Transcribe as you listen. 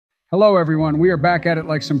Hello, everyone. We are back at it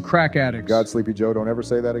like some crack addicts. God, Sleepy Joe, don't ever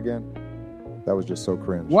say that again. That was just so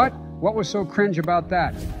cringe. What? What was so cringe about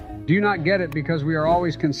that? Do you not get it because we are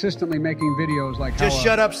always consistently making videos like Just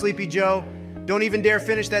shut up, Sleepy Joe. Don't even dare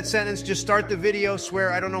finish that sentence. Just start the video.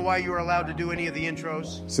 Swear I don't know why you are allowed to do any of the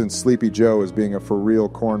intros. Since Sleepy Joe is being a for real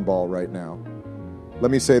cornball right now,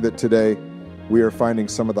 let me say that today we are finding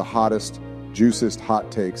some of the hottest, juiciest hot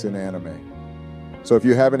takes in anime. So if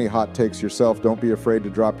you have any hot takes yourself, don't be afraid to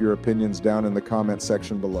drop your opinions down in the comment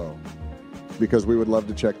section below, because we would love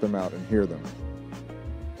to check them out and hear them.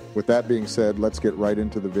 With that being said, let's get right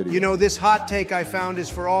into the video. You know, this hot take I found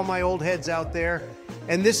is for all my old heads out there,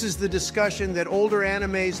 and this is the discussion that older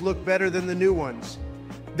animes look better than the new ones.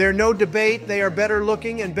 There's no debate, they are better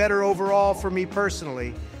looking and better overall for me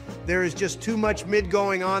personally. There is just too much mid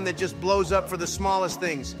going on that just blows up for the smallest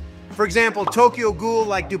things. For example, Tokyo Ghoul,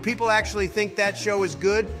 like, do people actually think that show is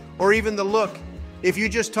good? Or even the look? If you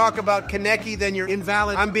just talk about Kaneki, then you're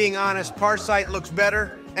invalid. I'm being honest, Parasite looks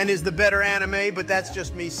better and is the better anime, but that's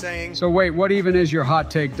just me saying. So wait, what even is your hot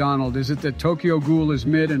take, Donald? Is it that Tokyo Ghoul is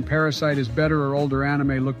mid and Parasite is better, or older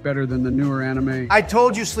anime look better than the newer anime? I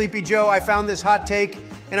told you, Sleepy Joe, I found this hot take,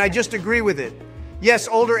 and I just agree with it. Yes,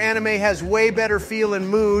 older anime has way better feel and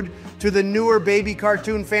mood to the newer baby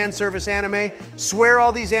cartoon fan service anime. Swear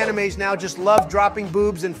all these animes now just love dropping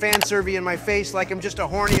boobs and fan service in my face like I'm just a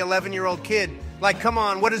horny 11-year-old kid. Like, come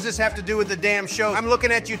on, what does this have to do with the damn show? I'm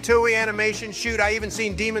looking at you, Toei Animation. Shoot, I even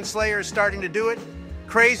seen Demon Slayer is starting to do it.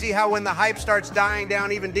 Crazy how when the hype starts dying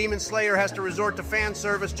down, even Demon Slayer has to resort to fan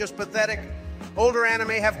service. Just pathetic. Older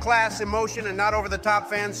anime have class, emotion, and not over-the-top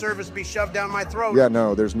fan service be shoved down my throat. Yeah,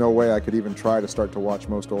 no, there's no way I could even try to start to watch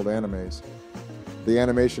most old animes. The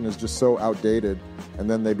animation is just so outdated, and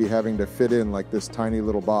then they be having to fit in like this tiny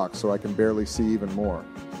little box so I can barely see even more.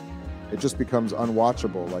 It just becomes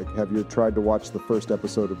unwatchable. Like, have you tried to watch the first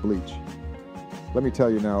episode of Bleach? Let me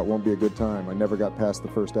tell you now, it won't be a good time. I never got past the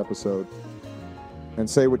first episode. And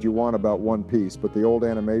say what you want about One Piece, but the old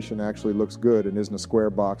animation actually looks good and isn't a square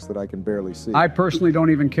box that I can barely see. I personally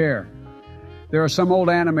don't even care. There are some old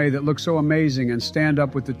anime that look so amazing and stand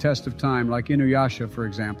up with the test of time, like Inuyasha, for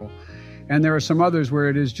example. And there are some others where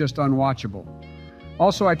it is just unwatchable.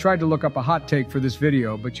 Also, I tried to look up a hot take for this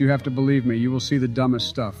video, but you have to believe me, you will see the dumbest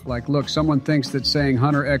stuff. Like, look, someone thinks that saying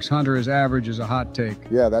Hunter x Hunter is average is a hot take.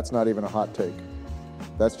 Yeah, that's not even a hot take.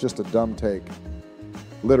 That's just a dumb take.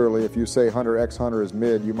 Literally, if you say Hunter x Hunter is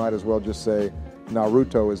mid, you might as well just say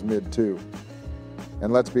Naruto is mid too.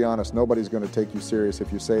 And let's be honest, nobody's going to take you serious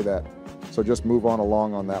if you say that. So just move on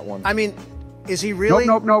along on that one. I mean, is he really?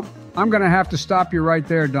 Nope. I'm going to have to stop you right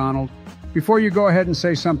there, Donald. Before you go ahead and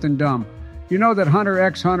say something dumb. You know that Hunter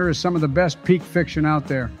x Hunter is some of the best peak fiction out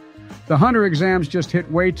there. The Hunter exams just hit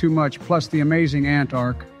way too much, plus the amazing Ant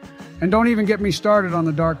arc. And don't even get me started on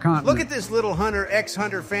the Dark Continent. Look at this little Hunter x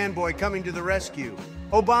Hunter fanboy coming to the rescue.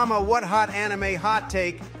 Obama, what hot anime hot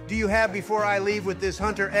take do you have before I leave with this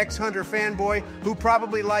Hunter x Hunter fanboy who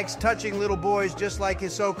probably likes touching little boys just like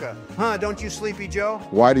Hisoka? Huh, don't you, Sleepy Joe?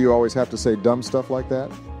 Why do you always have to say dumb stuff like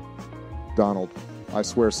that? Donald, I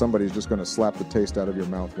swear somebody's just going to slap the taste out of your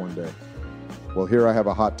mouth one day. Well, here I have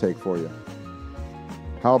a hot take for you.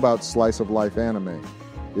 How about slice of life anime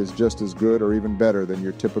is just as good or even better than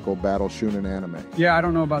your typical battle shounen anime? Yeah, I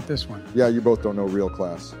don't know about this one. Yeah, you both don't know real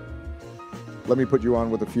class. Let me put you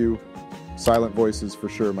on with a few. Silent Voice is for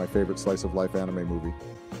sure my favorite slice of life anime movie.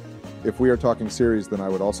 If we are talking series, then I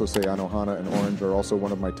would also say Anohana and Orange are also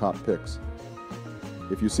one of my top picks.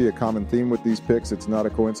 If you see a common theme with these picks, it's not a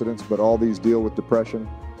coincidence, but all these deal with depression.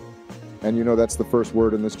 And you know that's the first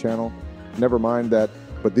word in this channel. Never mind that,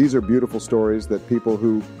 but these are beautiful stories that people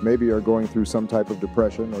who maybe are going through some type of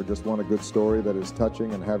depression or just want a good story that is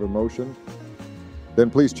touching and have emotion, then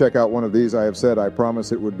please check out one of these. I have said I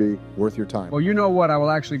promise it would be worth your time. Well, you know what? I will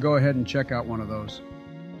actually go ahead and check out one of those.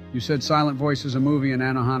 You said Silent Voice is a movie and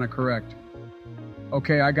Anohana, correct?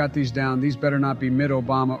 Okay, I got these down. These better not be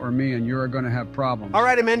mid-Obama or me, and you're going to have problems. All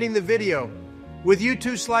right, I'm ending the video. With you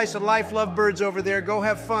two slice of life lovebirds over there, go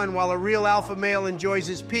have fun while a real alpha male enjoys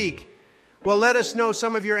his peak. Well, let us know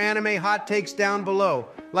some of your anime hot takes down below,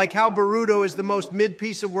 like how Boruto is the most mid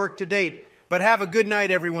piece of work to date. But have a good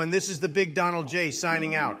night, everyone. This is the Big Donald J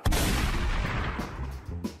signing out.